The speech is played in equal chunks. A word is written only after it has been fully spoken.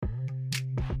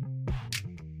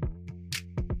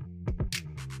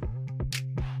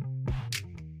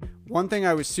One thing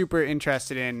I was super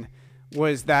interested in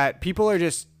was that people are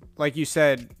just, like you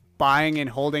said, buying and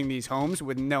holding these homes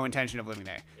with no intention of living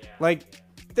there. Yeah. Like,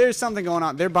 there's something going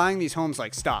on. They're buying these homes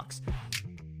like stocks.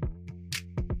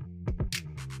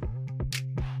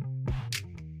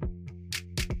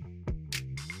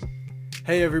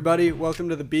 Hey everybody, welcome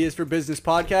to the B is for Business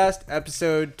podcast,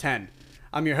 episode 10.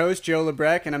 I'm your host, Joe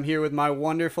Lebrecq, and I'm here with my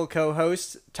wonderful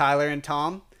co-hosts, Tyler and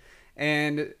Tom.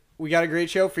 And we got a great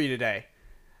show for you today.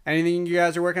 Anything you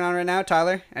guys are working on right now,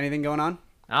 Tyler? Anything going on?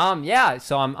 Yeah.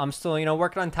 So I'm still,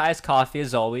 working on Ty's Coffee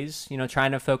as always,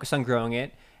 trying to focus on growing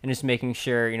it and just making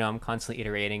sure, I'm constantly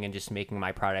iterating and just making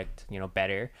my product,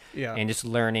 better. Yeah. And just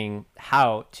learning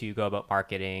how to go about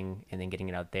marketing and then getting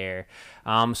it out there.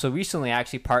 So recently I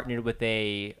actually partnered with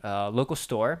a local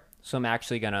store. So I'm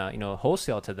actually gonna,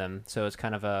 wholesale to them. So it's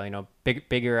kind of a,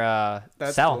 bigger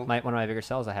sell. Cool. One of my bigger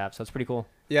sales I have. So it's pretty cool.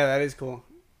 Yeah, that is cool.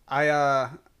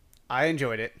 I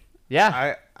enjoyed it.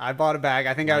 Yeah. I bought a bag.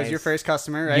 I think I was your first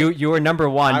customer, right? You were number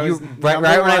one. Right when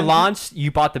I launched,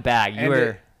 you bought the bag.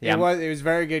 It was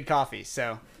very good coffee.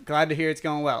 So glad to hear it's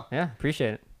going well. Yeah,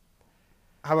 appreciate it.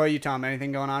 How about you, Tom?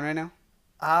 Anything going on right now?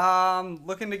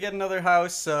 Looking to get another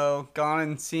house. So gone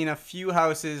and seen a few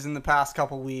houses in the past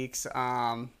couple weeks.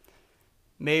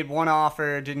 Made one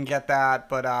offer, didn't get that,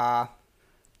 but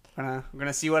we're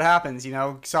gonna see what happens.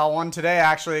 Saw one today.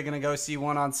 Actually, gonna go see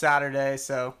one on Saturday.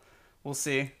 So we'll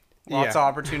see. Lots of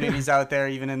opportunities out there,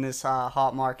 even in this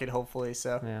hot market, hopefully.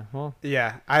 So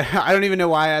I don't even know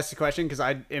why I asked the question because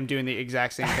I am doing the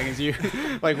exact same thing as you.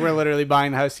 Like we're literally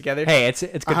buying the house together. Hey, it's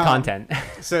good content.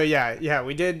 So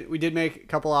we did make a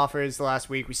couple offers the last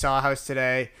week. We saw a house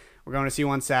today. We're going to see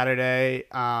one Saturday.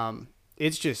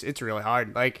 It's really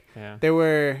hard. Like there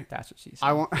were. That's what she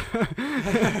said.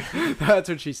 That's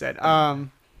what she said. Oh,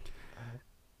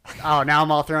 now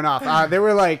I'm all thrown off. There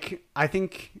were I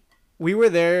think. We were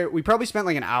there. We probably spent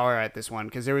like an hour at this one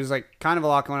because there was like kind of a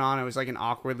lot going on. It was like an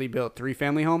awkwardly built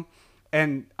 3-family home.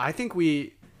 And I think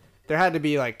there had to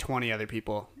be like 20 other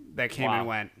people that came and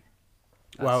went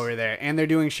while we were there. And they're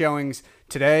doing showings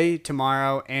today,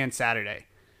 tomorrow, and Saturday.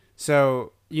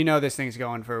 So, this thing's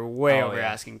going for way over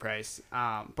asking price.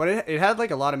 But it had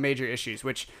like a lot of major issues,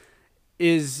 which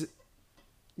is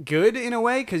good in a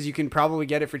way because you can probably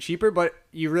get it for cheaper, but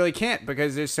you really can't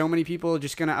because there's so many people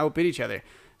just going to outbid each other.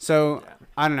 So,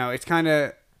 I don't know. It's kind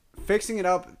of fixing it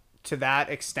up to that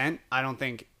extent. I don't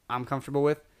think I'm comfortable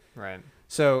with. Right.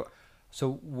 So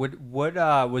what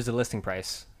was the listing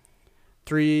price?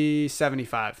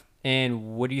 $375.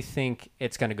 And what do you think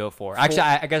it's going to go for? Actually,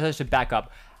 I guess I should back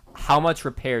up. How much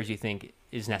repairs do you think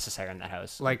is necessary on that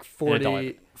house? Like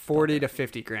 40 to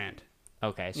 50 grand.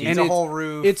 Okay. So needs a whole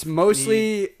roof. It's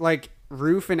mostly like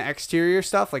roof and exterior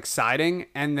stuff, like siding,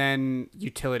 and then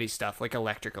utility stuff, like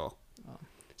electrical.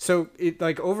 So it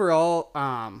overall,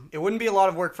 it wouldn't be a lot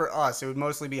of work for us. It would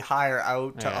mostly be hire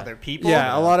out to other people.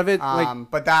 Yeah, a lot of it.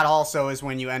 But that also is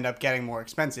when you end up getting more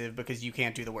expensive because you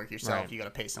can't do the work yourself. Right. You got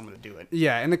to pay someone to do it.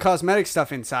 Yeah, and the cosmetic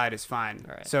stuff inside is fine.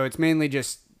 Right. So it's mainly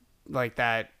just like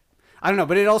that. I don't know,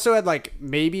 but it also had like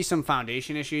maybe some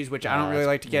foundation issues, which I don't really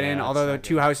like to get in. Although the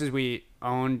two houses we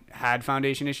owned had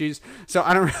foundation issues, so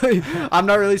I'm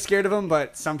not really scared of them,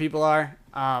 but some people are.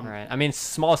 Right. I mean,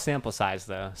 small sample size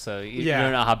though, so you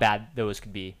don't know how bad those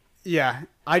could be. Yeah,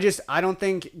 I don't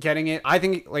think getting it. I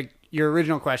think like your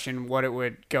original question, what it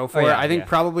would go for. I think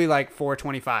probably like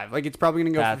 $425. Like it's probably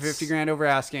gonna go for 50 grand over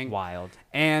asking. Wild.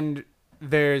 And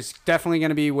there's definitely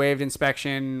gonna be waived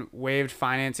inspection, waived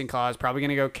financing clause. Probably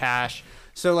gonna go cash.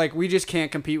 So like we just can't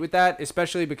compete with that,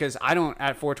 especially because I don't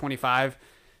at $425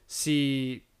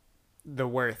 see the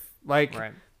worth. Like.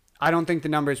 Right. I don't think the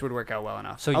numbers would work out well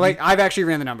enough. So I've actually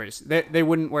ran the numbers. They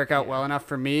wouldn't work out well enough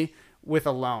for me with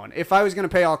a loan. If I was going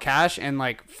to pay all cash and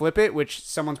like flip it, which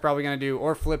someone's probably going to do,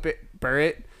 or flip it, burr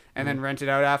it, and then rent it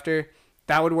out after,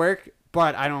 that would work.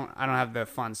 But I don't have the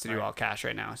funds to do all cash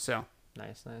right now. So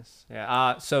nice.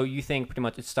 Yeah. So you think pretty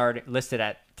much it listed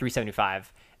at $375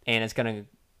 and it's going to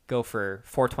go for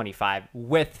 $425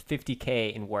 with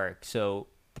 $50K in work. So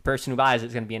the person who buys it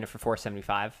is going to be in it for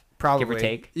 $475, probably, give or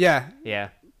take. Yeah.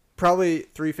 Probably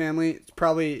 3-family. It's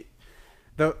probably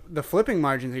the flipping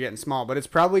margins are getting small, but it's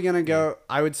probably gonna go.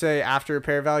 I would say after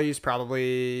repair values,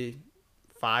 probably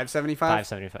 $575.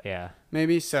 $575, yeah.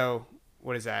 Maybe. So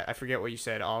what is that? I forget what you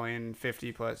said. All in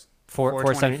 50 plus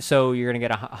 $470. So you're gonna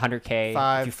get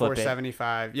 $100K. If you flip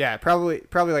 $475. Yeah, probably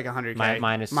like $100K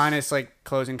minus like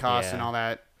closing costs and all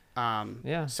that.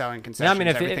 selling concessions. Yeah, I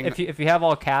mean, if you have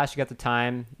all cash, you got the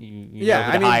time, you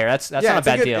hire. That's not a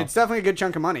bad deal. It's definitely a good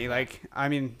chunk of money. Like, I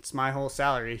mean, it's my whole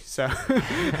salary. So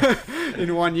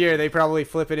in 1 year, they probably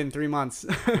flip it in 3 months.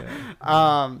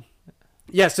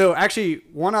 So actually,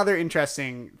 one other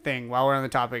interesting thing while we're on the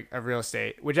topic of real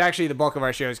estate, which actually the bulk of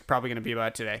our show is probably going to be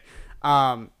about today.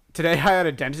 Today I had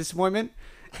a dentist appointment,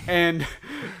 and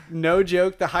no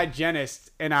joke, the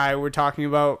hygienist and I were talking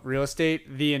about real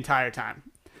estate the entire time.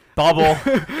 Bubble.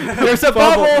 There's a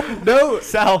bubble. No,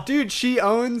 Sell. Dude, she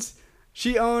owned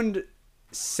 2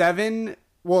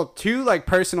 like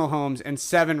personal homes and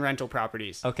 7 rental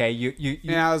properties. Okay, you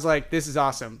and I was like, this is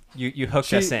awesome. You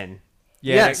hooked us in.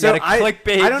 Yeah, so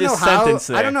clickbait. I don't know how. Sentence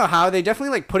there. I don't know how they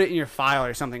definitely like put it in your file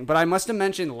or something. But I must have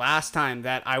mentioned last time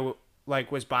that I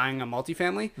was buying a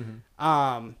multifamily,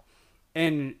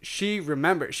 and she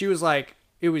remembered. She was like,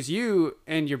 "It was you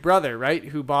and your brother, right,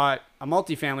 who bought a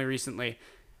multifamily recently,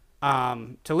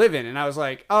 to live in." And I was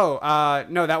like, "Oh,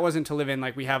 no, that wasn't to live in.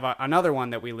 Like we have another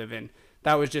one that we live in.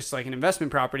 That was just like an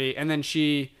investment property." And then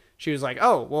she was like,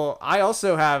 "Oh, well, I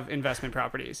also have investment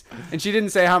properties." And she didn't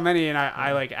say how many, and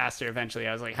I like asked her eventually.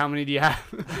 I was like, "How many do you have?"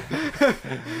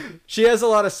 She has a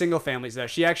lot of single families though.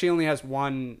 She actually only has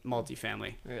 1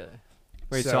 multifamily. Really?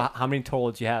 Wait, so how many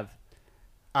total do you have?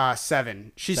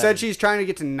 7. She said she's trying to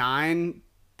get to 9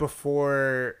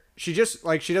 before she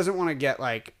doesn't want to get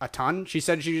like a ton. She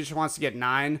said she just wants to get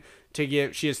 9 to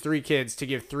give. She has 3 kids to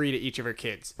give 3 to each of her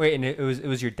kids. Wait, and it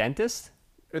was your dentist?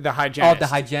 The hygienist. Oh, the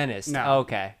hygienist. No. Oh,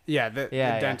 okay. Yeah, the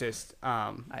dentist.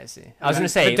 I see. I was gonna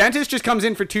say the dentist just comes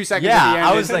in for 2 seconds. Yeah, at the end.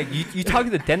 I was like, you talked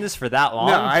to the dentist for that long?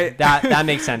 No, that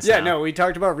makes sense. Yeah, now. no, we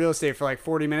talked about real estate for like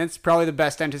 40 minutes. Probably the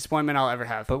best dentist appointment I'll ever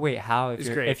have. But wait, how?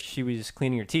 If she was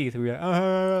cleaning your teeth, we were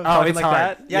like, it's like hard.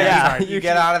 That? Yeah. You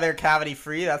get out of there cavity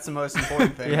free. That's the most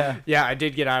important thing. Yeah, I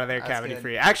did get out of there cavity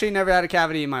free. Actually, never had a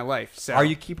cavity in my life. So are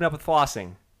you keeping up with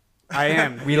flossing? I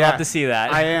am. We love to see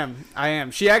that. I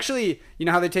am. She actually, you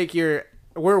know how they take your.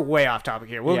 We're way off topic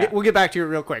here. We'll get back to it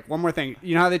real quick. One more thing.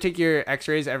 You know how they take your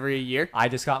X-rays every year? I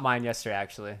just got mine yesterday,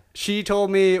 actually. She told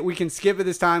me we can skip it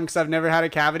this time because I've never had a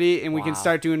cavity, and we can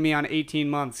start doing me on 18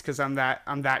 months because I'm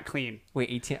that clean. Wait,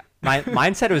 18?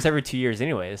 Mine said it was every 2 years,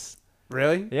 anyways.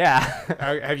 Really? Yeah.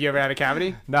 Have you ever had a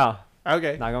cavity? No.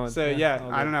 Okay. Not going. So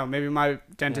I don't know. Maybe my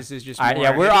dentist is just. All right,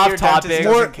 yeah, we're off topic.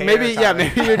 Maybe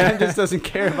your dentist doesn't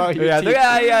care about your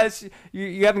teeth.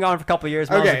 You haven't gone for a couple of years.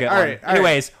 Okay. All right.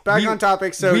 Anyways, back on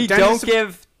topic. So we don't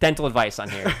give dental advice on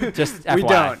here. Just FYI. We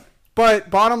don't. But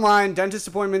bottom line, dentist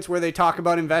appointments where they talk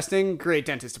about investing, great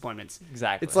dentist appointments.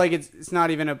 Exactly. It's like it's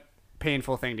not even a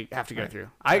painful thing to have to go through.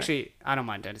 I don't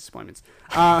mind dentist appointments.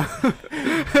 I'm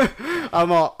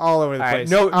all over the place.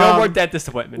 No more dentist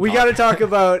appointments. We got to talk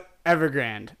about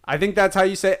Evergrande. I think that's how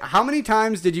you say it. How many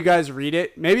times did you guys read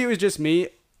it? Maybe it was just me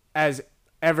as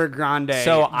Evergrande.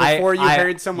 So before you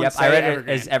heard someone say I read Evergrande. it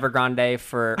as Evergrande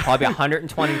for probably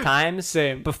 120 times.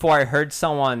 Same. Before I heard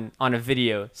someone on a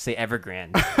video say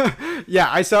Evergrande. Yeah,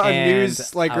 I saw a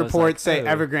news report say oh.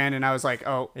 Evergrande, and I was like,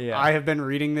 I have been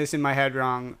reading this in my head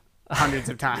wrong hundreds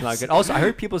of times. Not good. Also, I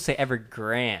heard people say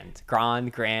Evergrande,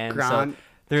 grand.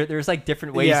 So there's like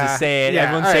different ways to say it.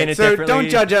 Everyone's saying it differently. So don't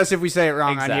judge us if we say it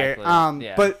wrong on here.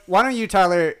 But why don't you,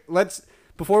 Tyler?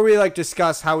 Before we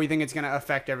discuss how we think it's going to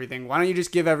affect everything, why don't you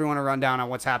just give everyone a rundown on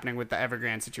what's happening with the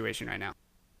Evergrande situation right now?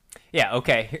 Yeah,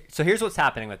 okay. So here's what's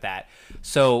happening with that.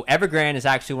 So Evergrande is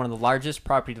actually one of the largest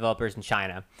property developers in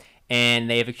China, and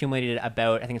they've accumulated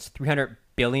about, I think it's $300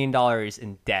 billion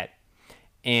in debt.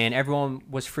 And everyone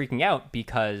was freaking out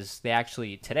because they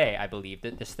actually, today, I believe,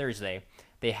 this Thursday,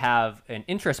 they have an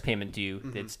interest payment due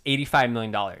that's $85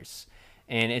 million.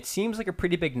 And it seems like a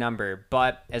pretty big number,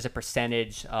 but as a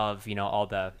percentage of, all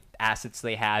the assets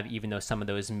they have, even though some of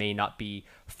those may not be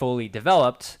fully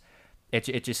developed,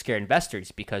 it just scared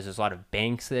investors because there's a lot of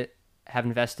banks that have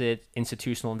invested,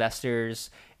 institutional investors,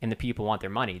 and the people want their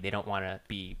money. They don't want to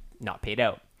be not paid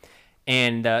out.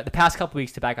 And the past couple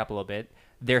weeks, to back up a little bit,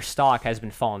 their stock has been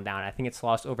falling down. I think it's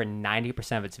lost over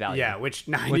 90% of its value. Yeah, which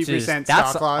 90%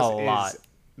 stock loss is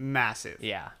massive.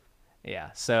 Yeah.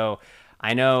 So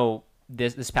I know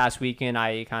this past weekend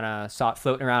I kind of saw it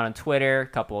floating around on Twitter. A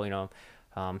couple,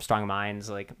 strong minds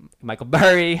like Michael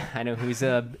Burry. I know who's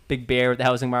a big bear with the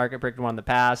housing market, predicted one in the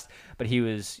past, but he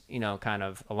was, kind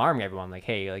of alarming everyone. Like,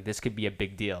 hey, this could be a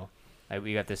big deal. Like,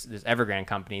 we got this Evergrande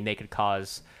company, and they could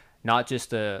cause not just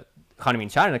the economy in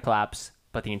China to collapse,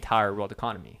 but the entire world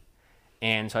economy.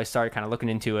 And so I started kind of looking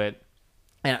into it,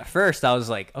 And at first I was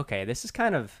like, okay, this is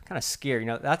kind of scary.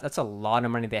 That's a lot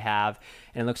of money they have.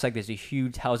 And it looks like there's a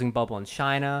huge housing bubble in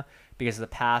China because of the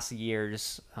past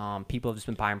years. People have just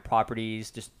been buying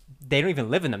properties. They don't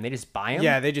even live in them. They just buy them.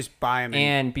 Yeah, they just buy them.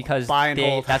 And because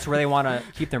that's where they want to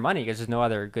keep their money because there's no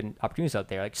other good opportunities out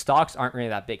there. Like stocks aren't really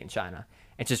that big in China.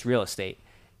 It's just real estate.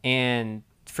 And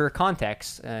for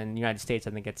context, in the United States,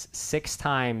 I think it's 6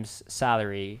 times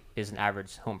salary is an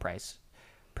average home price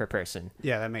per person.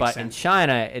 Yeah, that makes sense. But in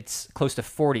China, it's close to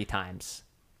 40 times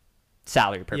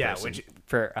salary per person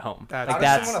for a home. How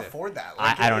does someone afford that?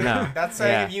 I don't know. That's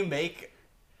saying if you make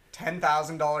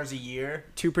 $10,000 a year,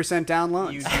 2% down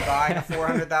loans, you'd be buying a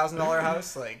 $400,000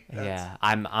 house. Yeah,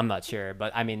 I'm not sure,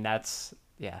 but I mean that's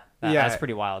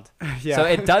pretty wild. Yeah. So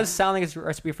it does sound like it's a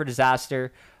recipe for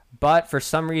disaster, but for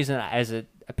some reason, as it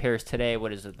appears today,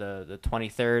 what is it, the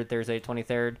 23rd, Thursday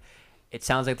 23rd? It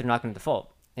sounds like they're not going to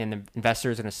default, and the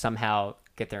investors are going to somehow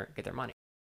get their money.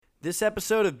 This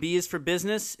episode of B is for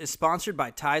Business is sponsored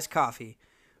by Ty's Coffee.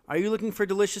 Are you looking for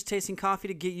delicious tasting coffee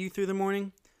to get you through the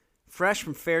morning? Fresh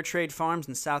from fair trade farms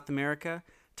in South America,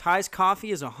 Ty's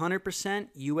Coffee is 100%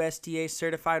 USDA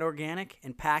certified organic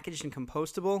and packaged in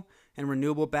compostable and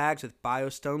renewable bags with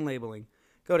BioStone labeling.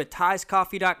 Go to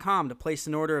tyscoffee.com to place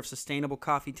an order of sustainable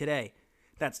coffee today.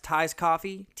 That's Ty's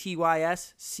Coffee,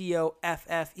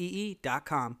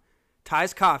 TYSCOFFEE.com.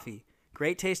 Ty's Coffee,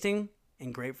 great tasting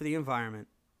and great for the environment.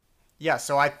 Yeah,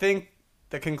 so I think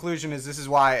the conclusion is this is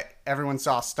why everyone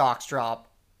saw stocks drop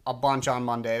a bunch on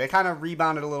Monday. They kind of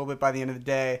rebounded a little bit by the end of the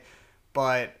day,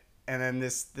 and then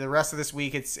the rest of this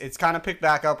week it's kind of picked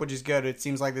back up, which is good. It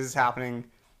seems like this is happening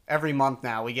every month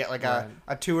now. We get like a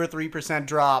 2 or 3%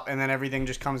 drop, and then everything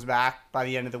just comes back by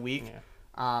the end of the week.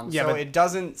 So it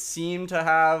doesn't seem to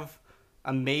have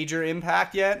a major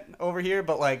impact yet over here,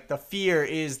 but like the fear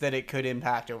is that it could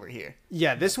impact over here.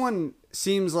 Yeah, this one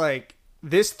seems like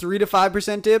this 3 to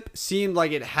 5% dip seemed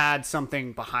like it had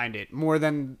something behind it more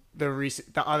than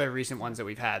the other recent ones that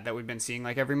we've been seeing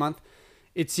like every month.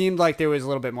 It seemed like there was a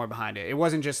little bit more behind it. It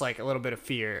wasn't just like a little bit of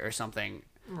fear or something.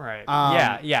 Right.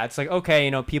 Yeah. It's like,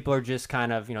 okay, people are just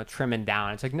kind of, trimming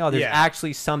down. It's like, no, there's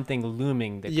actually something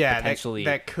looming that potentially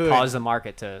that could cause the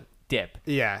market to dip.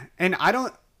 Yeah. And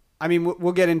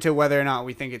we'll get into whether or not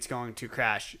we think it's going to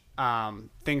crash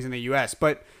things in the U.S.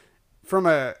 But from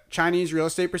a Chinese real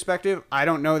estate perspective, I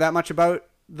don't know that much about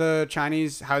the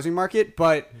Chinese housing market.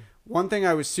 But one thing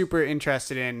I was super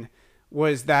interested in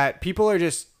was that people are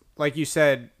just, like you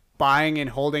said, buying and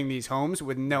holding these homes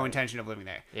with no intention of living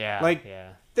there.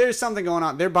 Yeah. There's something going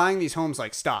on. They're buying these homes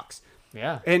like stocks.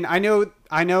 Yeah. And I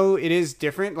know it is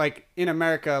different. Like in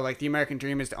America, like the American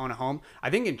dream is to own a home.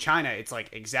 I think in China, it's like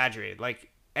exaggerated. Like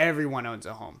everyone owns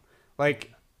a home.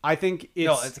 Like I think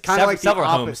it's kind of like several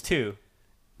homes too.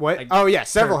 What? Like,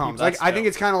 several homes. Like I think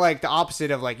it's kind of like the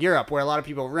opposite of like Europe, where a lot of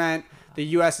people rent. The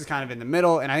U.S. is kind of in the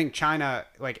middle, and I think China,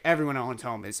 like everyone owns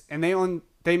homes, and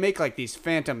they make like these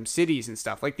phantom cities and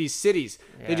stuff. Like these cities,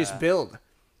 they just build,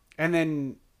 and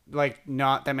then like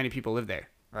not that many people live there.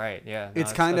 Right. Yeah. No,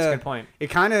 it's kind of a good point. It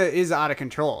kind of is out of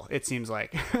control. It seems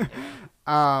like.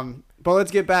 But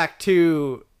let's get back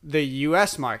to the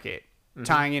U.S. market.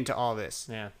 Tying into all this.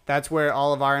 Yeah. That's where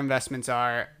all of our investments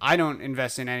are. I don't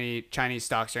invest in any Chinese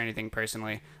stocks or anything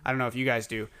personally. I don't know if you guys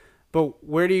do. But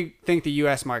where do you think the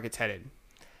U.S. market's headed?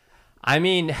 I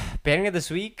mean, beginning of this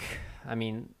week,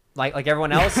 like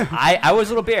everyone else, I was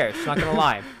a little bearish, not going to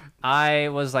lie. I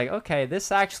was like, okay,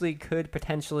 this actually could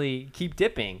potentially keep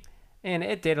dipping. And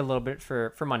it did a little bit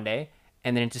for Monday,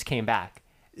 and then it just came back.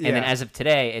 And then as of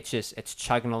today, it's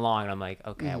chugging along. And I'm like,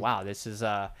 okay, wow, this is...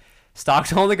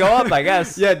 stocks only go up, I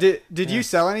guess. Yeah. Did you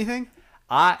sell anything?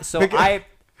 I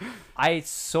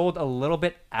sold a little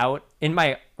bit out in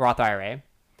my Roth IRA,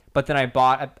 but then I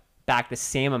bought back the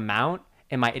same amount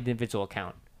in my individual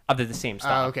account of the same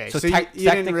stock. Okay. So you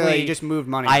didn't really just move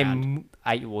money around.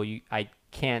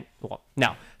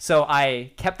 No. So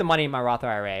I kept the money in my Roth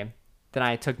IRA. Then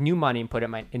I took new money and put it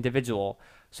in my individual.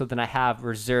 So then I have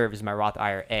reserves in my Roth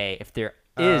IRA if there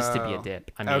is to be a dip.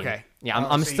 Okay. Yeah,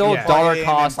 I'm still dollar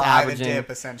cost averaging. The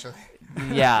dip, essentially.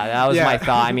 Yeah, that was my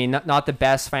thought. I mean, not the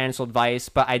best financial advice,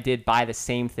 but I did buy the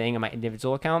same thing in my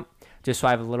individual account just so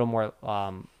I have a little more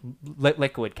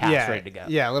liquid cash ready to go.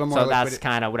 Yeah, a little more. So that's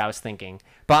kind of what I was thinking.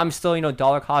 But I'm still,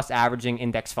 dollar cost averaging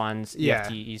index funds,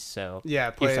 ETFs. So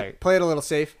play it a little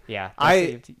safe. Yeah,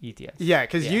 ETFs. Yeah,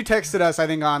 because you texted us, I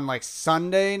think on like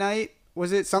Sunday night,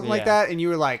 was it something like that? And you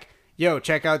were like, "Yo,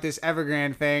 check out this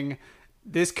Evergrande thing.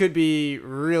 This could be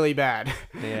really bad."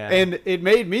 Yeah. And it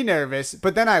made me nervous.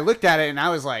 But then I looked at it and I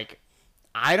was like,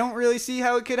 I don't really see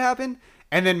how it could happen.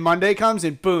 And then Monday comes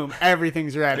and boom,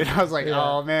 everything's red. And I was like,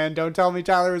 oh man, don't tell me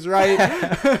Tyler was right.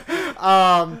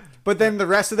 But then the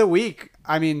rest of the week,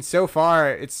 I mean, so far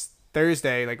it's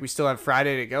Thursday. Like we still have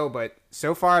Friday to go, but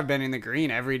so far I've been in the green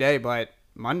every day but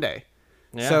Monday.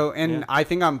 Yeah, so, and I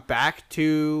think I'm back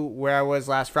to where I was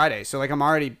last Friday. So like I'm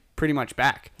already pretty much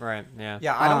back. Right. Yeah.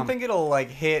 Yeah. I don't think it'll like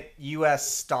hit U.S.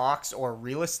 stocks or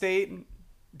real estate.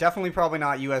 Definitely probably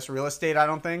not U.S. real estate. I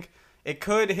don't think. It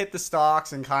could hit the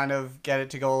stocks and kind of get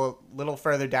it to go a little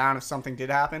further down if something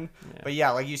did happen. Yeah. But yeah,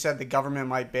 like you said, the government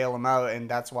might bail them out, and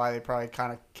that's why they probably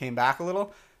kind of came back a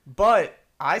little. But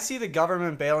I see the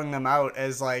government bailing them out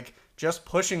as like just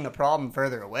pushing the problem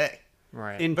further away.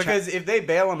 Right. Because if they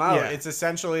bail them out, it's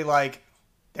essentially like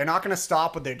they're not going to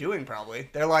stop what they're doing probably.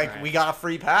 They're like, we got a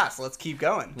free pass. Let's keep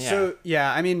going. Yeah. So,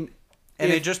 yeah, I mean...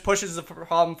 And it just pushes the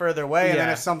problem further away, and then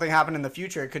if something happened in the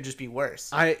future, it could just be worse.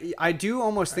 I do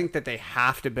almost think that they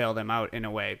have to bail them out in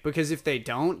a way, because if they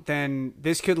don't, then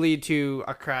this could lead to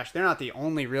a crash. They're not the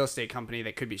only real estate company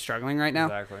that could be struggling right now.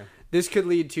 Exactly. This could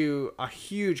lead to a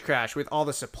huge crash with all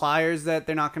the suppliers that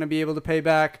they're not going to be able to pay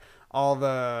back, all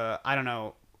the, I don't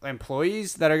know,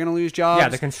 employees that are going to lose jobs. Yeah,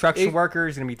 the construction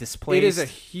workers are going to be displaced. It is a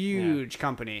huge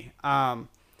company.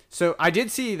 So I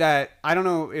did see that, I don't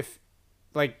know if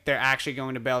like they're actually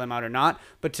going to bail them out or not,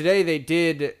 but today they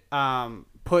did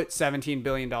put $17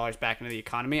 billion back into the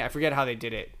economy. I forget how they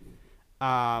did it.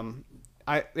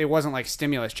 It wasn't like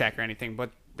stimulus check or anything,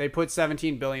 but they put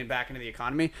 $17 billion back into the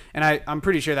economy, and I'm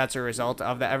pretty sure that's a result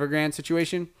of the Evergrande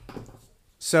situation.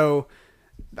 So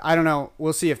I don't know.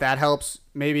 We'll see if that helps.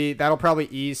 Maybe that'll probably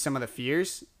ease some of the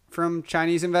fears from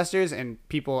Chinese investors and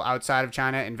people outside of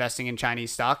China investing in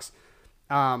Chinese stocks.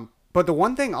 But the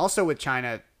one thing also with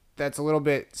China that's a little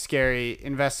bit scary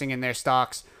investing in their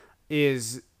stocks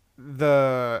is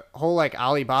the whole like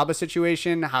Alibaba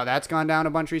situation, how that's gone down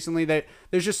a bunch recently. That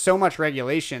there's just so much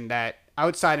regulation that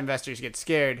outside investors get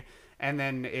scared, and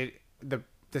then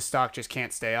the stock just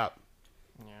can't stay up.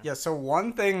 Yeah, so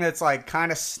one thing that's like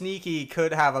kind of sneaky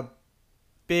could have a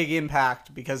big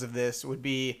impact because of this would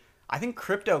be, I think,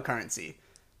 cryptocurrency.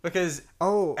 Because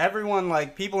everyone,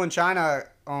 like people in China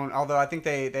own, although I think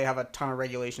they have a ton of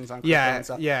regulations on crypto and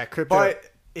stuff. Yeah, crypto.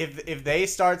 But if they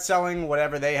start selling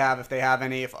whatever they have, if they have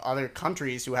any, if other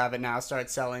countries who have it now start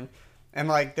selling, and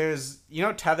like there's,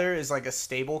 Tether is like a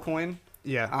stable coin.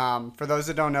 Yeah. For those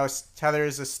that don't know, Tether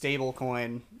is a stable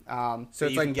coin. So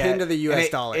it's like pinned to the US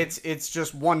dollar. It's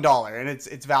just $1, and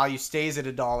its value stays at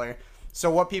 $1.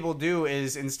 So what people do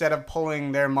is, instead of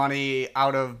pulling their money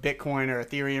out of Bitcoin or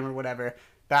Ethereum or whatever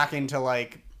back into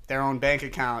like their own bank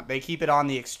account, they keep it on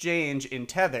the exchange in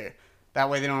Tether. That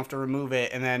way they don't have to remove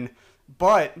it. And then,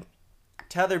 but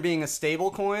Tether being a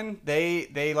stable coin,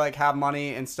 they like have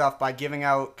money and stuff by giving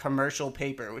out commercial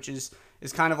paper, which is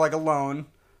kind of like a loan.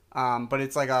 But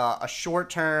it's like a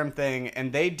short-term thing.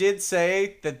 And they did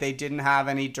say that they didn't have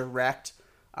any direct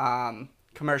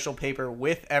commercial paper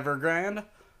with Evergrande.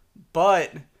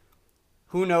 But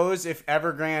who knows if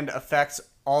Evergrande affects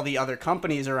all the other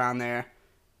companies around there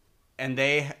and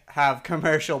they have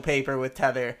commercial paper with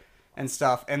Tether and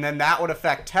stuff. And then that would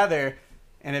affect Tether.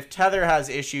 And if Tether has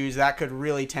issues, that could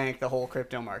really tank the whole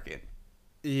crypto market.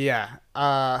 Yeah,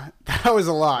 that was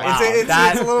a lot. Wow.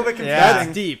 It's a little bit confusing.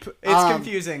 That's deep. It's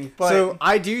confusing. But so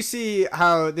I do see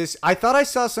how this. I thought I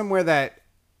saw somewhere that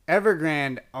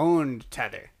Evergrande owned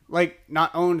Tether, like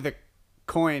not owned the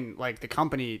coin, like the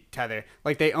company Tether,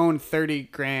 like they owned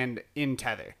 $30,000 in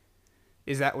Tether.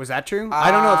 Was that true? I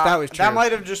don't know if that was true. That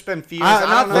might have just been fees.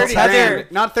 Not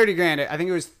 $30,000. I think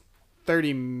it was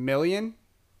 30 million.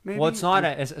 Maybe? Well, it's not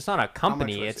a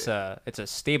company. It's a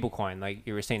stable coin, like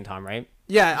you were saying, Tom, right?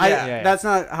 Yeah. That's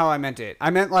not how I meant it. I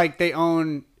meant like they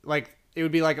own, like it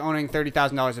would be like owning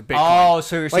 $30,000 of Bitcoin. Oh,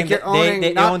 so you're like saying you're owning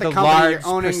they not own the the company, large you're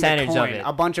owning percentage the coin, of it.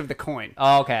 a bunch of the coin.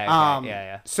 Oh, okay.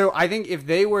 Yeah. So I think if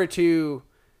they were to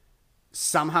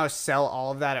somehow sell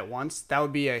all of that at once, that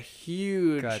would be a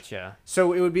huge. Gotcha.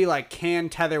 So it would be like, can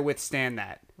Tether withstand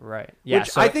that? Right. Yeah.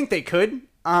 Which I think they could.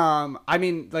 I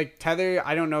mean, like Tether,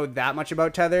 I don't know that much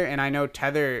about Tether, and I know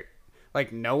Tether,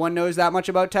 like no one knows that much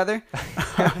about Tether.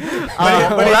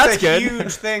 But it's a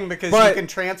huge thing because you can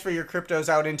transfer your cryptos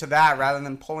out into that rather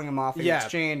than pulling them off the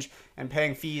exchange and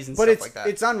paying fees and stuff like that. But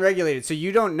it's unregulated, so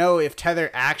you don't know if Tether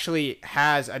actually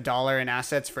has $1 in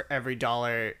assets for every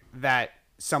dollar that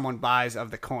someone buys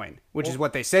of the coin, which is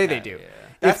what they say they do. Yeah.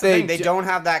 That's the thing. They don't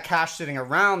have that cash sitting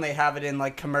around. They have it in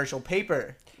like commercial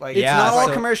paper. Like it's not all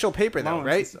commercial paper though,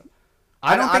 right?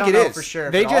 I don't think it is for sure.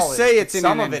 They just say it's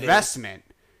an investment,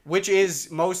 which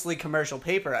is mostly commercial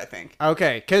paper, I think.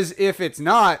 Okay, because if it's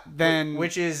not, then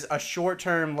which is a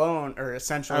short-term loan or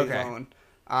essentially loan.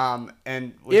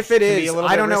 And if it can be is, a little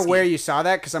I bit don't know risky. where you saw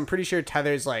that because I'm pretty sure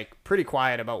Tether's like pretty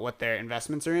quiet about what their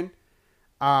investments are in.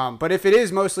 But if it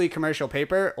is mostly commercial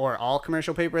paper or all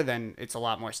commercial paper, then it's a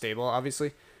lot more stable,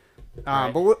 obviously.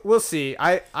 Right. But we'll see.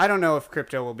 I don't know if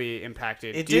crypto will be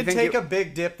impacted. It Do you did think take a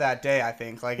big dip that day, I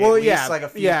think. Like Well, at least yeah, like a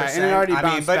few yeah, percent. and it already I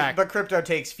mean, bounced back. but crypto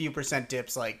takes few percent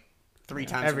dips like 3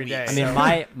 times Every a week. day. I mean,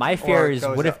 so- my fear Or is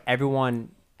goes what if up.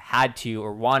 everyone had to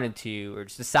or wanted to or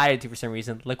just decided to for some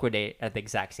reason liquidate at the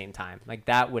exact same time? Like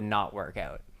that would not work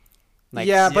out. Like,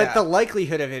 yeah, but yeah. the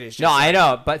likelihood of it is just no, I like,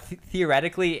 know, but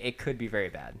theoretically it could be very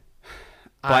bad.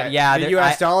 But yeah, the there-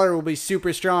 U.S. dollar will be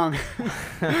super strong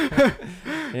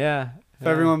Yeah. if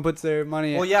everyone puts their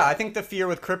money. Well, yeah, I think the fear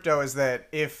with crypto is that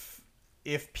if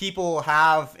people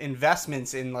have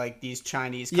investments in like these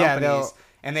Chinese Yeah, companies they'll-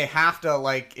 and they have to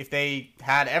like if they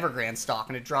had Evergrande stock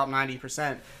and it dropped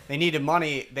 90%, they needed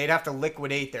money, they'd have to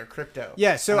liquidate their crypto.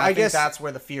 Yeah, so And I think guess- that's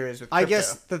where the fear is with crypto. I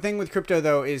guess the thing with crypto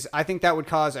though is I think that would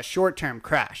cause a short-term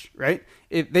crash, right?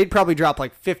 They'd probably drop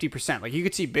like 50%. Like you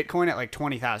could see Bitcoin at like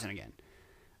 20,000 again.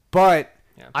 But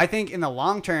Yeah. I think in the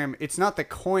long term, it's not the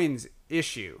coins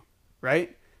issue,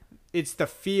 right? It's the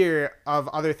fear of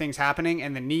other things happening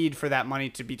and the need for that money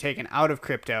to be taken out of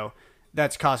crypto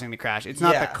that's causing the crash. It's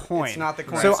not Yeah, the coin. it's not the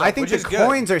coin So itself, I think which the is good.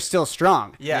 coins are still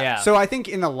strong. Yeah. Yeah. So I think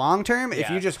in the long term, if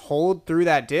Yeah. you just hold through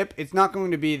that dip, it's not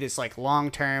going to be this like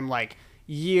long term, like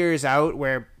years out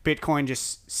where Bitcoin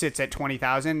just sits at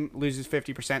 20,000, loses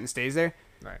 50% and stays there.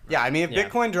 Right. Yeah, I mean, if Yeah.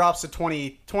 Bitcoin drops to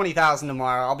 20,000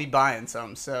 tomorrow, I'll be buying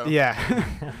some. So Yeah.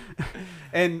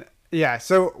 And yeah,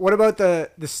 so what about the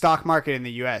stock market in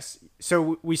the US?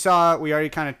 So we already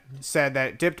kind of said that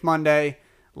it dipped Monday,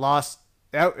 lost.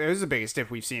 It was the biggest dip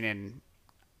we've seen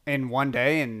in one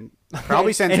day and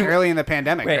probably since And- early in the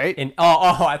pandemic, Wait, right?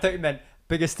 I thought you meant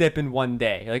biggest dip in one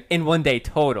day, like in one day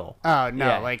total. Oh no,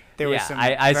 Yeah. like there was Yeah, some I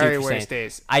see what very you're worse saying.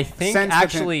 days. I think Since the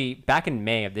actually back in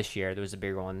May of this year there was a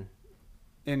bigger one.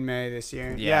 in May this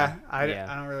year. Yeah, I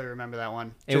yeah. don't really remember that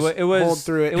one. It was hold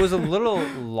through it. It was a little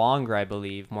longer, I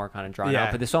believe, more kind of drawn Yeah.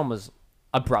 out. But this one was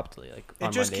abruptly like it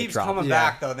on just Monday, keeps dropped. coming Yeah.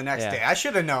 back though the next Yeah. day. I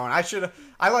should have known.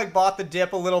 I like bought the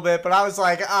dip a little bit, but I was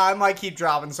like, I might keep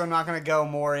dropping, so I'm not gonna go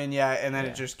more in yet. And then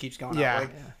it just keeps going Yeah. up.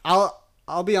 Like,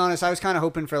 I'll be honest. I was kind of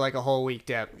hoping for like a whole week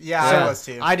dip. Yeah, So I was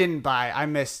too. I didn't buy. I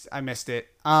missed it.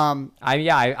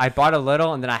 I bought a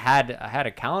little, and then I had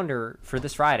a calendar for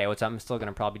this Friday, which I'm still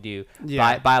gonna probably do.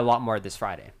 Yeah. Buy a lot more this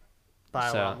Friday. Buy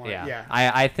a So lot more. Yeah.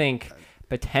 I think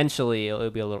potentially it'll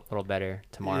be a little better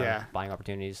tomorrow. Yeah. Buying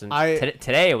opportunities. And I-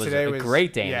 today it was Today a was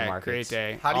great day in yeah, the market. great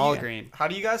day. how do All you green. How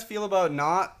do you guys feel about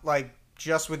not like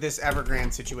just with this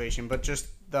Evergrande situation, but just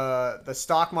the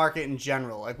stock market in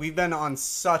general? Like we've been on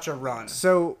such a run.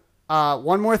 So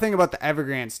one more thing about the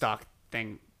Evergrande stock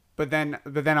thing, but then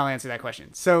I'll answer that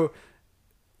question. So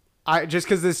I just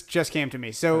because this just came to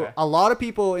me. So Okay. a lot of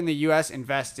people in the U.S.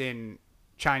 invest in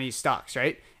Chinese stocks,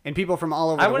 right? And people from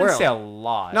all over I the wouldn't world. say a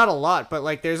lot. Not a lot, but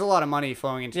like there's a lot of money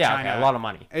flowing into yeah, China. okay, a lot of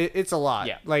money. It's a lot.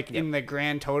 Yeah. Like Yep. in the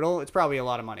grand total, it's probably a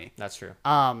lot of money. That's true.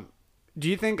 Do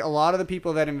you think a lot of the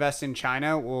people that invest in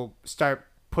China will start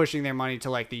pushing their money to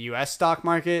like the U.S. stock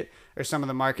market or some of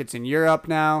the markets in Europe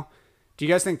now? Do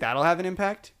you guys think that'll have an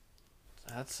impact?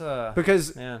 That's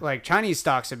Because yeah. like Chinese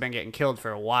stocks have been getting killed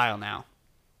for a while now.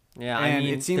 Yeah, And I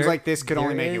mean, it seems like this could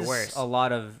only make it there is worse. A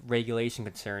lot of regulation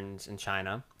concerns in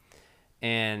China,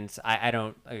 and I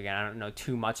don't know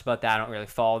too much about that. I don't really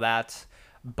follow that.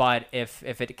 But if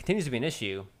it continues to be an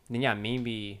issue, then yeah,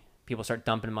 maybe people start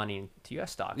dumping money into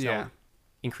U.S. stocks. Yeah. That'll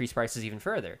increase prices even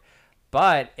further.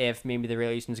 But if maybe the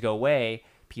regulations go away,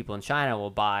 people in China will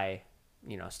buy,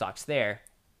 stocks there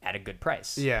at a good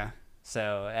price. Yeah.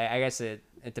 So I guess it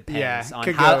depends Yeah, on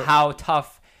could how, go- how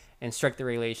tough and strict the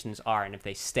regulations are, and if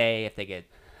they stay, if they get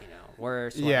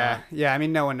worse. Yeah. whatnot. Yeah. I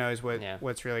mean, no one knows Yeah.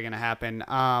 what's really going to happen.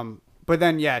 But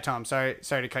then, yeah, Tom, sorry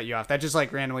to cut you off. That just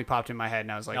like randomly popped in my head,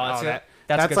 and I was like, No, that's oh, good.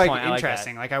 That's a good like point. I like that.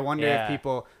 interesting. Like, I wonder if Yeah.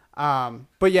 people.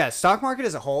 But yeah, stock market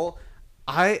as a whole,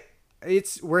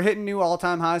 we're hitting new all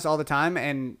time highs all the time,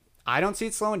 and I don't see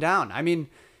it slowing down. I mean,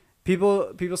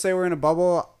 people say we're in a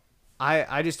bubble.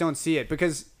 I just don't see it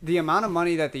because the amount of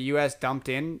money that the U.S. dumped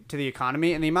into the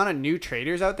economy and the amount of new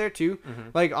traders out there too.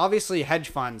 Like obviously hedge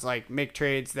funds like make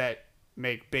trades that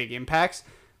make big impacts,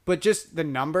 but just the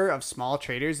number of small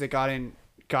traders that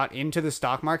got into the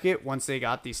stock market once they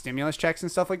got these stimulus checks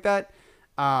and stuff like that.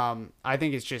 I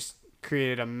think it's just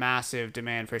created a massive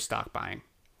demand for stock buying.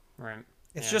 Right.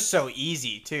 It's Yeah. just so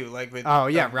easy too, like with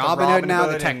Robinhood now,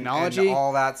 the and technology.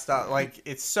 all that stuff. Like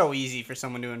it's so easy for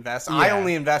someone to invest. Yeah. I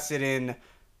only invested in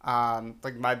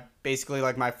like my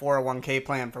 401k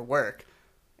plan for work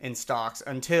in stocks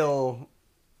until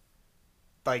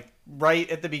like right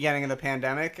at the beginning of the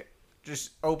pandemic,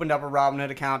 just opened up a Robinhood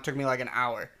account. Took me like an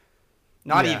hour.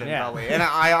 Not even probably. And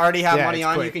I already have money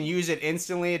on. Quick. You can use it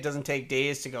instantly. It doesn't take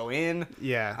days to go in.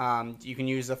 Yeah. You can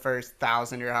use the first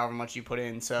 1,000 or however much you put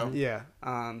in. So yeah.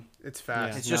 It's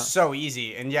fast. It's just so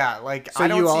easy. And yeah, like so I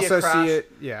don't you see also a crash. See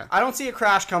it. Yeah. I don't see a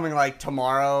crash coming like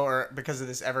tomorrow or because of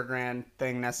this Evergrande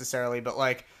thing necessarily, but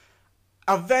like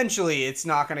eventually it's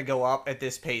not going to go up at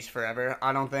this pace forever.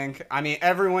 I don't think. I mean,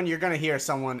 you're going to hear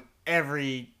someone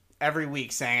every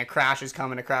week saying a crash is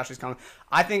coming, a crash is coming.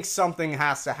 I think something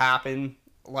has to happen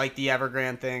like the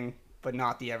Evergrande thing, but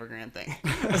not the Evergrande thing.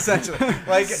 Essentially,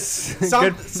 like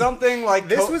something like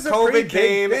this was a COVID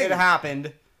came, thing. It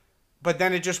happened, but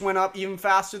then it just went up even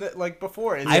faster than like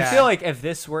before. I feel like if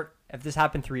this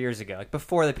happened 3 years ago, like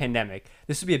before the pandemic,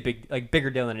 this would be bigger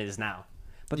deal than it is now.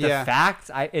 But the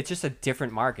fact, it's just a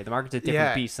different market. The market's a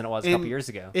different beast than it was a couple years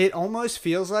ago. It almost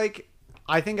feels like,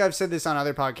 I think I've said this on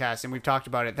other podcasts and we've talked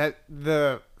about it, that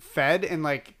the Fed and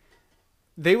like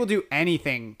they will do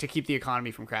anything to keep the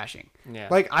economy from crashing. Yeah.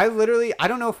 Like I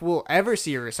don't know if we'll ever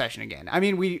see a recession again. I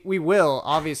mean, we will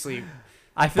obviously,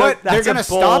 I feel but like that's they're gonna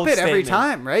stop it every statement.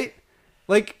 time, right?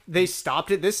 Like they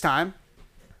stopped it this time.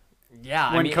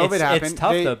 Yeah, when COVID happened, it's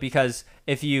tough though because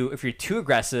if you're too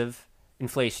aggressive,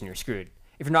 inflation, you're screwed.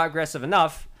 If you're not aggressive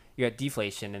enough, you got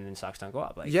deflation, and then stocks don't go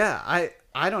up. Like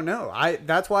I don't know.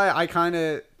 That's why I kind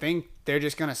of think they're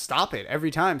just gonna stop it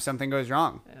every time something goes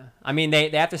wrong. Yeah. I mean, they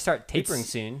have to start tapering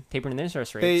soon, tapering the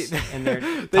interest rates, and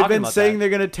they've been saying they're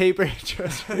gonna taper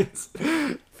interest rates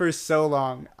for so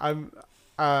long. I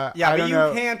but don't you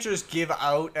know. can't just give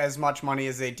out as much money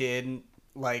as they did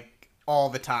like all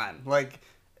the time. Like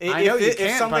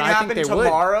if something happened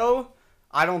tomorrow.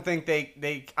 I don't think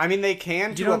they I mean they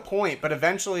can to a point, but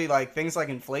eventually like things like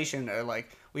inflation are like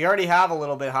we already have a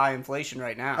little bit high inflation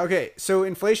right now. Okay, so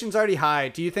inflation's already high.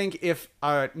 Do you think if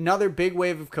another big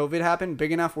wave of COVID happened,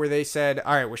 big enough where they said,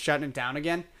 "All right, we're shutting it down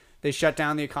again," they shut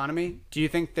down the economy? Do you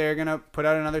think they're gonna put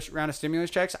out another round of stimulus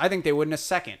checks? I think they would in a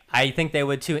second. I think they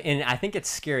would too, and I think it's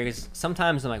scary because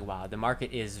sometimes I'm like, wow, the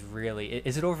market is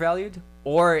it overvalued,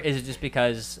 or is it just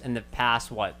because in the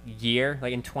past year,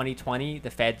 like in 2020, the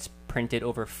Fed's printed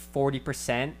over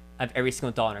 40% of every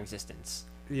single dollar in existence.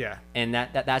 Yeah, and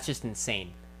that's just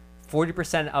insane.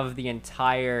 40% of the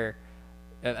entire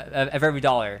of every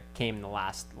dollar came in the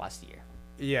last year.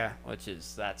 Yeah, which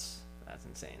is that's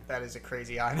insane. That is a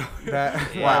crazy item.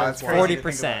 Wow, that's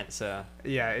 40%. So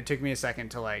yeah, it took me a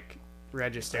second to like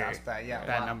register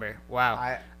that number.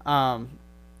 Wow.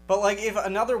 But like if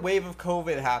another wave of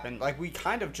COVID happened, like we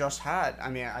kind of just had. I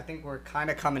mean, I think we're kind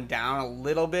of coming down a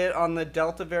little bit on the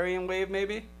Delta variant wave,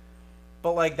 maybe.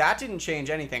 But like that didn't change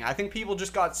anything. I think people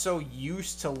just got so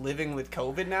used to living with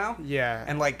COVID now. Yeah.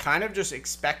 And like kind of just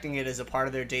expecting it as a part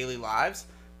of their daily lives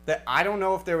that I don't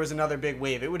know if there was another big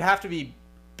wave. It would have to be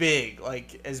big,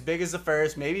 like as big as the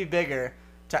first, maybe bigger,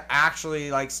 to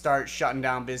actually like start shutting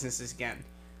down businesses again.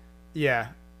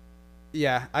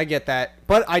 Yeah, I get that.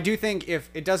 But I do think if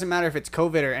it doesn't matter if it's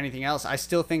COVID or anything else, I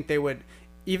still think they would,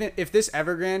 even if this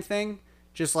Evergrande thing,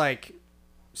 just like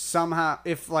somehow,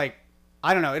 if like,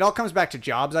 I don't know, it all comes back to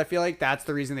jobs. I feel like that's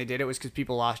the reason they did it, was because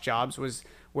people lost jobs, was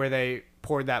where they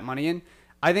poured that money in.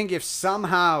 I think if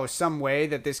somehow, some way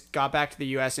that this got back to the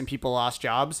U.S. and people lost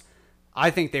jobs, I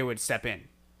think they would step in.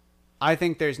 I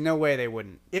think there's no way they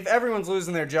wouldn't. If everyone's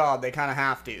losing their job, they kind of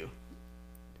have to.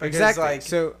 Because, exactly. Like,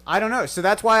 so I don't know. So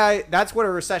that's why that's what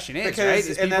a recession is,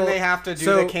 right? And then they have to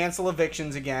do the cancel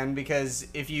evictions again, because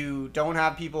if you don't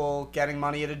have people getting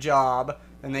money at a job,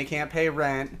 then they can't pay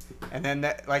rent, and then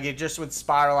it just would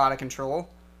spiral out of control.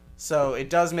 So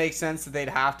it does make sense that they'd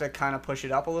have to kind of push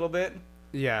it up a little bit.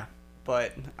 Yeah.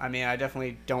 But I mean, I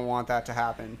definitely don't want that to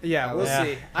happen. Yeah, we'll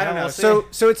see. I don't know.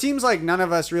 So it seems like none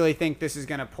of us really think this is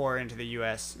going to pour into the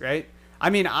U.S., right? I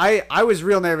mean, I was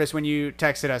real nervous when you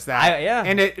texted us that.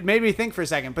 And it made me think for a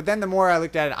second. But then the more I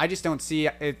looked at it, I just don't see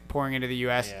it pouring into the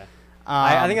U.S. Yeah.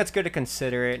 I think it's good to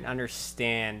consider it and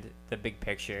understand the big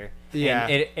picture. Yeah.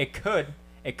 And it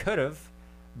could have,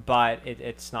 but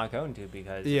it's not going to,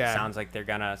 because it sounds like they're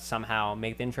going to somehow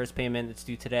make the interest payment that's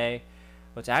due today,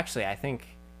 which actually I think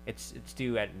it's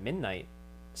due at midnight.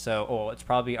 So, it's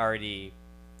probably already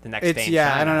the next day in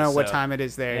China, I don't know what time it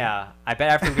is there. Yeah, I bet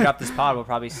after we get off this pod, we'll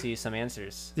probably see some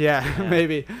answers. Yeah.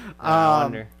 Maybe. I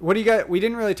wonder. What do you got? We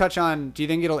didn't really touch on, do you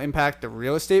think it'll impact the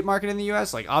real estate market in the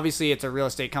U.S.? Like, obviously, it's a real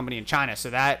estate company in China,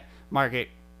 so that market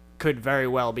could very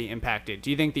well be impacted. Do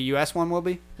you think the U.S. one will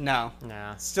be? No.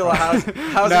 Nah. Still a housing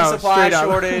supply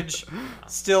shortage.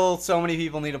 Still, so many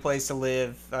people need a place to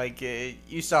live. Like,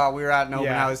 you saw, we were at an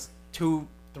open house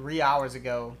 3 hours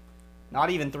ago. Not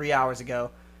even 3 hours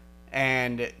ago.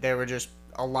 and there were just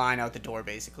a line out the door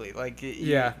basically. Like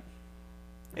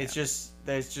it's just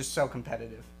there's just so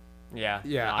competitive. Yeah.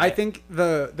 Yeah, I think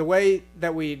the way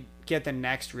that we get the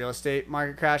next real estate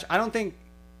market crash, I don't think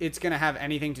it's going to have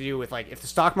anything to do with, like, if the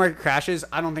stock market crashes,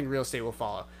 I don't think real estate will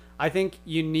follow. I think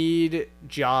you need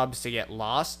jobs to get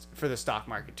lost for the stock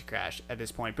market to crash at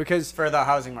this point, because For the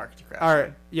housing market to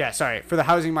crash. for the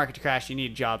housing market to crash, you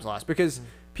need jobs lost, because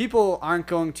people aren't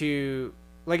going to,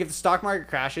 like, if the stock market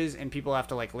crashes and people have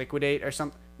to, like, liquidate or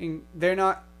something,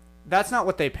 that's not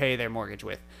what they pay their mortgage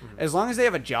with. As long as they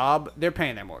have a job, they're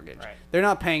paying their mortgage. Right. They're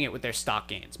not paying it with their stock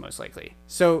gains, most likely.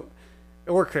 So,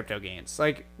 or crypto gains,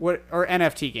 like what, or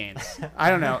NFT gains.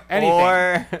 I don't know,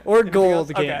 anything. Or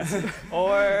gold gains. Okay.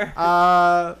 Or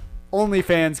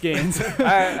OnlyFans gains. all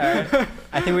right.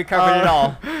 I think we covered it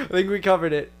all. I think we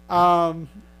covered it.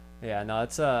 Yeah, no,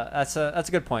 that's a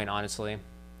good point, honestly.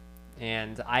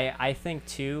 And I think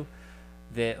too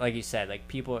that, like you said, like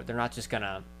people, they're not just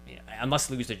gonna, unless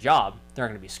they lose their job, they're not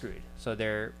gonna be screwed. So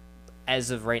they're,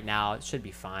 as of right now, it should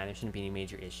be fine. There shouldn't be any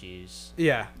major issues.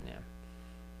 Yeah. Yeah.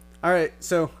 All right,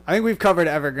 so I think we've covered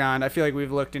Evergrande. I feel like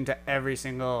we've looked into every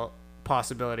single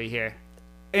possibility here,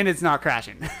 and it's not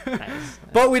crashing. Nice.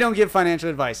 But we don't give financial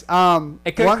advice.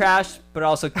 It could crash, but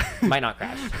also might not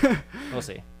crash. We'll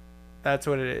see. That's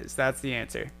what it is. That's the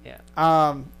answer. Yeah.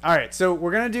 All right, so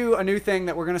we're gonna do a new thing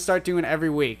that we're gonna start doing every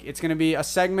week. It's gonna be a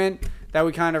segment that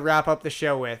we kind of wrap up the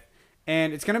show with,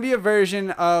 and it's gonna be a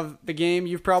version of the game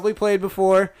you've probably played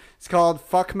before. It's called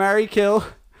Fuck, Marry, Kill.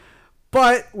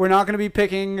 But we're not going to be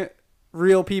picking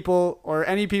real people or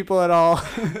any people at all.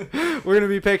 We're going to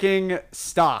be picking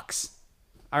stocks.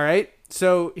 All right?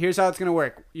 So here's how it's going to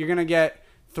work. You're going to get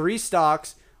 3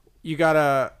 stocks. You got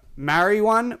to marry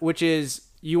one, which is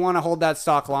you want to hold that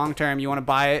stock long term. You want to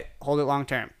buy it, hold it long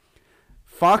term.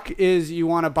 Fuck is you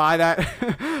want to buy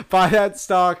that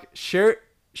stock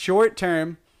short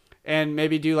term and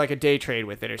maybe do like a day trade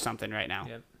with it or something right now.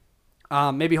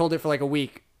 Yep. Maybe hold it for like a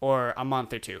week or a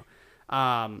month or 2.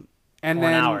 And or then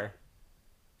an hour.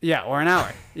 Yeah, or an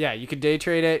hour. Yeah, you could day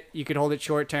trade it. You could hold it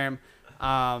short term.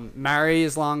 Marry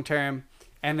is long term.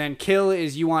 And then kill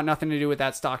is you want nothing to do with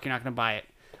that stock. You're not going to buy it.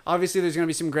 Obviously, there's going to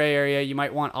be some gray area. You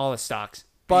might want all the stocks.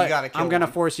 But I'm going to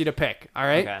force you to pick. All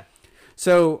right? Okay.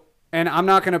 So, and I'm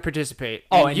not going to participate.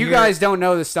 Oh, and you guys don't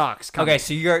know the stocks coming. Okay,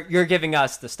 so you're giving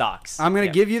us the stocks. I'm going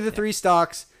to give you the 3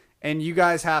 stocks, and you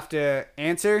guys have to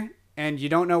answer, and you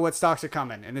don't know what stocks are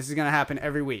coming. And this is going to happen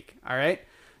every week. All right?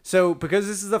 So, because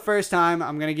this is the first time,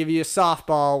 I'm going to give you a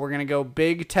softball. We're going to go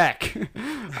big tech.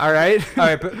 All right? All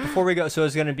right, but before we go, so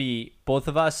it's going to be both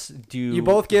of us do You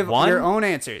both give one? your own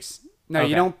answers. No, Okay.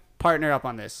 you don't partner up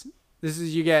on this. This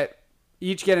is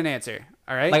each get an answer.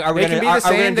 All right? Like, are we They going can be the to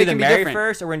same, do they the can be marry different.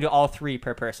 first, or we're going to do all 3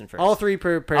 per person first? All 3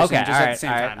 per person, Okay, just all at right, the same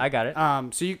all right, time. I got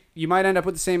it. So you might end up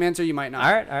with the same answer, you might not.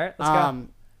 All right, let's go.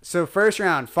 So first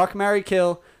round, fuck, marry,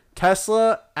 kill,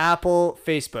 Tesla, Apple,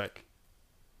 Facebook.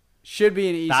 Should be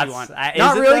an easy one.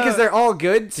 Not really, because they're all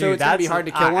good, so Dude, it's gonna be hard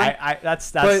to kill one. That's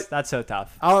so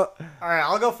tough. All right,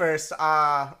 I'll go first.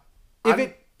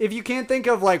 If you can't think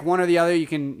of like one or the other, you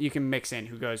can mix in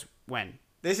who goes when.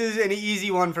 This is an easy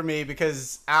one for me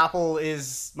because Apple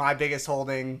is my biggest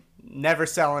holding. Never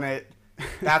selling it.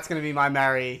 That's gonna be my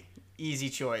marry. Easy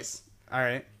choice. All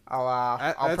right. I'll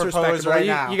That's propose right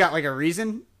now. You got like a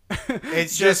reason?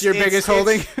 It's just your biggest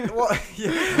holding.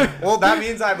 Well, that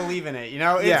means I believe in it. You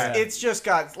know, Yeah. It's just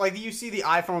got like you see the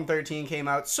iPhone 13 came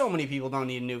out. So many people don't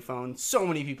need a new phone. So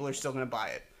many people are still gonna buy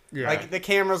it. Yeah. Like the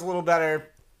camera's a little better.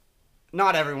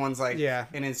 Not everyone's like Yeah.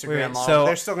 an Instagram Wait, model. so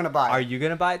They're still gonna buy it. Are you going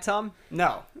to buy it, Tom?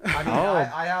 No. I mean,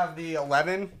 Oh. I have the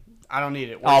 11. I don't need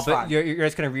it. Oh, Works but fine. you're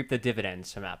just going to reap the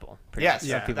dividends from Apple. pretty Yes, much,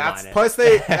 yeah, of people that's- buying it. Plus,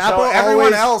 they So Apple everyone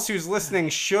always, else who's listening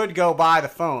should go buy the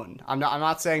phone. I'm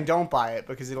not saying don't buy it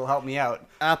because it'll help me out.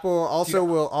 Apple also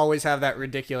will always have that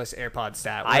ridiculous AirPod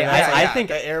stat. where I that's think-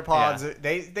 the AirPods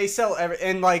they sell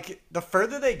and like the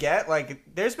further they get, like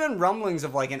there's been rumblings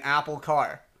of like an Apple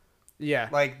car. yeah.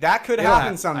 Like that could It'll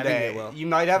happen happen. I think someday. it will. You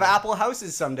might have Apple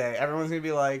houses someday. Everyone's gonna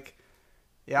be like,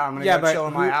 yeah, I'm gonna Yeah, go but chill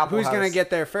in my Apple who's house. gonna get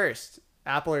there first?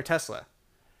 Apple or Tesla?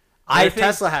 I If think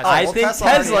Tesla has it. I Well, think Tesla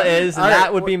already Tesla has it. is, and All right,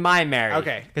 that would be my marry.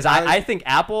 Okay. Because I was- I think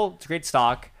Apple, it's a great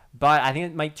stock, but I think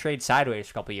it might trade sideways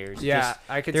for a couple years. Yeah, Just-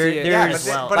 I could there- see it. there Yeah, is-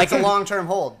 but like- it's a long-term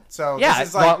hold. So Yeah, this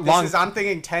is like long- I'm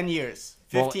thinking 10 years,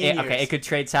 15 years. Okay, it could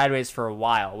trade sideways for a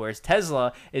while, whereas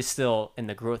Tesla is still in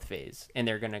the growth phase, and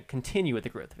they're going to continue with the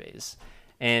growth phase,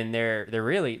 and they're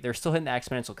still hitting the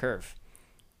exponential curve,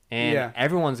 and Yeah.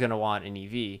 everyone's going to want an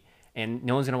EV, and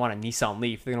no one's gonna want a Nissan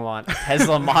Leaf. They're gonna want a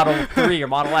Tesla Model 3 or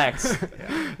Model X.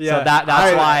 Yeah. So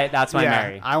that's my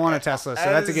Mary. I want a Tesla, so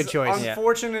that's a good choice.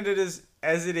 Unfortunate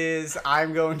as it is,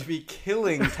 I'm going to be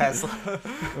killing Tesla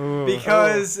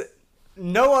because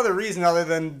no other reason other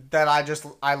than that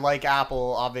I like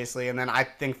Apple, obviously, and then I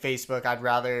think Facebook I'd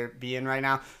rather be in right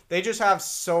now. They just have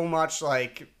so much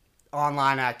like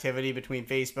online activity between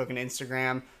Facebook and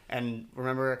Instagram. And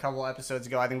remember a couple episodes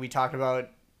ago, I think we talked about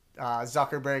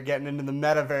Zuckerberg getting into the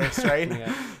metaverse, right?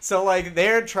 Yeah. So like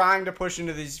they're trying to push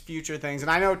into these future things.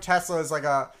 And I know Tesla is like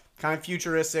a kind of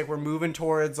futuristic. We're moving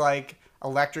towards like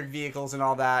electric vehicles and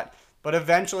all that. But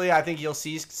eventually I think you'll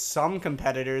see some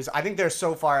competitors. I think they're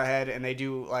so far ahead and they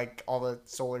do like all the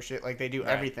solar shit. Like they do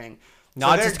everything.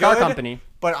 Not so just a car company.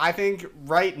 But I think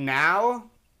right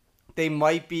now they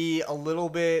might be a little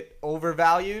bit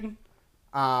overvalued.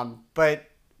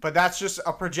 But that's just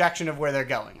a projection of where they're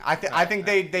going. I think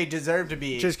they deserve to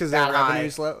be just because their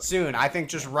revenue's low soon. I think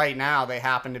just right now they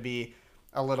happen to be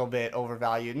a little bit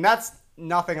overvalued, and that's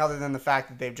nothing other than the fact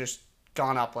that they've just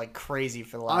gone up like crazy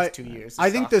for the last 2 years. I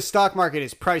think the stock market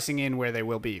is pricing in where they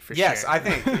will be for sure. Yes, I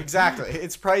think exactly.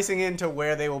 It's pricing into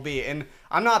where they will be, and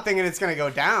I'm not thinking it's going to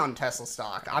go down Tesla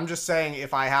stock. I'm just saying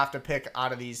if I have to pick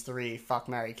out of these three, fuck,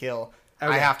 marry, kill,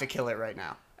 I have to kill it right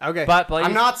now. Okay, but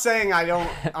I'm not saying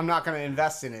I'm not going to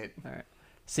invest in it. All right.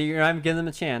 So I'm giving them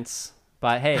a chance,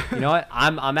 but hey, you know what?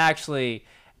 I'm actually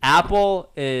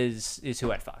Apple is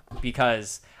who I'd fuck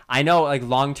because I know like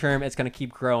long term it's gonna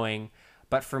keep growing,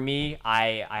 but for me,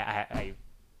 I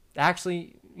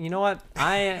actually, you know what?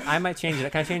 I might change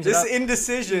it. Can I change it up? This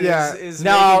indecision is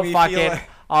no, making me fuck feel it. like...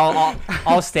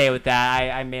 I'll stay with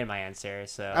that. I made my answer.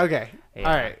 So okay, yeah.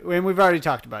 All right. And we've already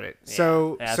talked about it. Yeah,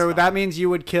 so fine. That means you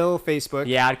would kill Facebook.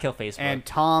 Yeah, I'd kill Facebook. And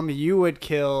Tom, you would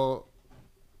kill.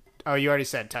 Oh, you already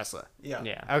said Tesla.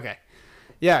 Yeah. Okay.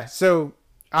 Yeah. So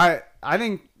I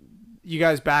think you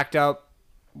guys backed up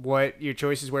what your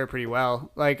choices were pretty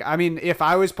well. Like, I mean, if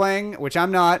I was playing, which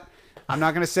I'm not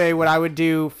going to say what I would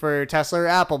do for Tesla or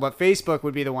Apple, but Facebook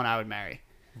would be the one I would marry.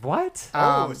 What?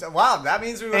 Wow, that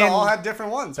means we would all had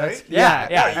different ones, right? Yeah.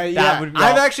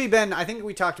 I've actually been, I think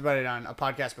we talked about it on a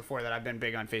podcast before that I've been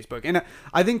big on Facebook. And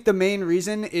I think the main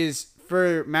reason is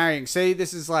for marrying. Say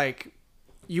this is like,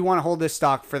 you want to hold this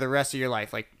stock for the rest of your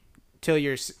life, like till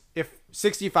you're, if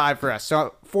 65 for us,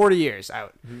 so 40 years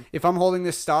out. Mm-hmm. If I'm holding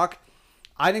this stock,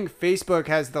 I think Facebook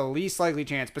has the least likely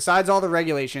chance, besides all the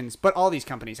regulations, but all these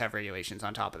companies have regulations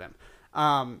on top of them.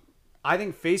 I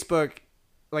think Facebook,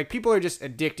 like people are just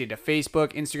addicted to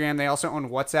Facebook, Instagram. They also own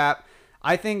WhatsApp.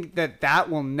 I think that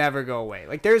will never go away.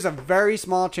 Like there's a very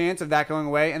small chance of that going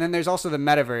away. And then there's also the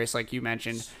metaverse, like you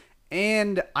mentioned.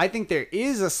 And I think there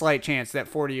is a slight chance that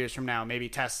 40 years from now, maybe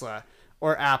Tesla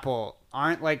or Apple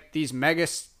aren't like these mega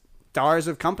stars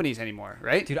of companies anymore,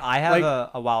 right? Dude, I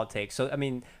have a wild take. So, I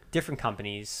mean, different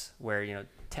companies where, you know,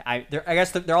 I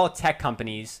guess they're all tech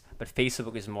companies, but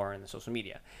Facebook is more in the social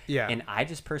media. Yeah. And I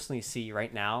just personally see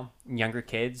right now, younger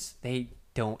kids, they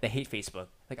hate Facebook.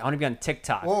 Like, I want to be on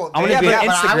TikTok. Well, I want to be on Instagram.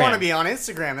 But I want to be on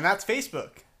Instagram, and that's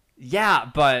Facebook. Yeah,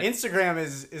 but Instagram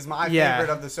is my favorite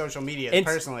of the social media.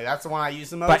 Personally, that's the one I use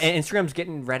the most. But Instagram's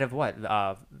getting rid of what?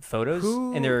 Photos?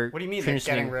 And they're what do you mean they're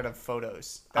getting rid of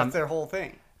photos? That's their whole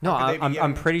thing. No,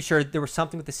 I'm pretty sure there was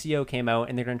something with the CEO came out,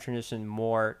 and they're going to transition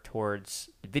more towards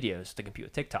videos to compete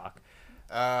with TikTok.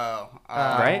 Right?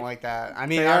 I don't like that. I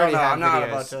mean, they I don't already know. have I'm not videos.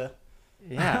 about to.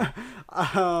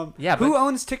 Yeah. Yeah. Who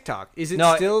owns TikTok? Is it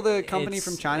still the company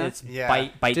from China? It's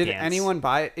ByteDance. Did anyone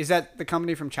buy it? Is that the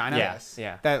company from China? Yes.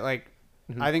 Yeah. That like,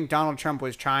 I think Donald Trump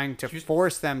was trying to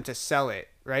force them to sell it,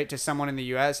 right, to someone in the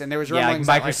U.S. And there was rumblings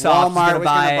like that like, Microsoft Walmart was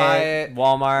going to buy it.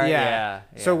 Walmart. Yeah.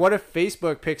 So what if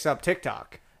Facebook picks up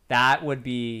TikTok? That would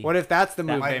be. What if that's the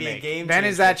move might they be a make? game Then changer.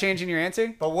 is that changing your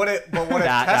answer? But what if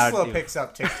Tesla picks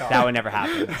up TikTok? That would never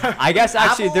happen. I guess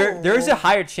actually Apple there's a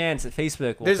higher chance that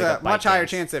Facebook will. There's pick a up much ByteDance. higher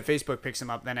chance that Facebook picks them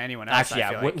up than anyone else. Actually, I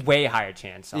feel like. way higher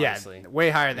chance. Honestly. Yeah, way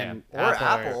higher than Or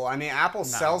Apple. I mean, Apple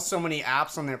sells so many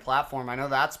apps on their platform. I know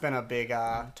that's been a big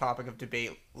topic of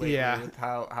debate lately with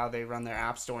how they run their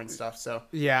app store and stuff. So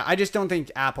yeah, I just don't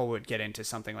think Apple would get into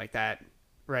something like that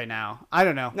right now. I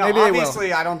don't know. no, Maybe obviously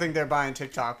they will. I don't think they're buying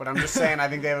TikTok, but I'm just saying I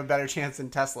think they have a better chance than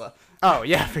Tesla. Oh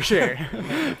yeah, for sure,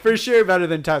 for sure better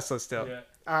than Tesla still. Yeah.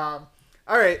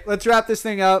 All right, let's wrap this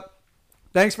thing up.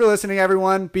 Thanks for listening,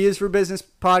 everyone. B is for Business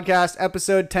podcast,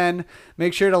 episode 10.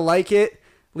 Make sure to like it,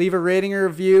 leave a rating or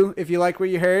review if you like what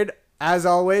you heard. As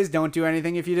always, don't do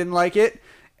anything if you didn't like it.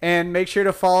 And make sure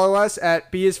to follow us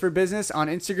at B is for Business on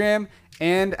Instagram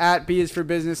and at B is for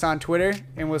Business on Twitter.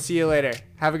 And we'll see you later.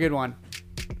 Have a good one.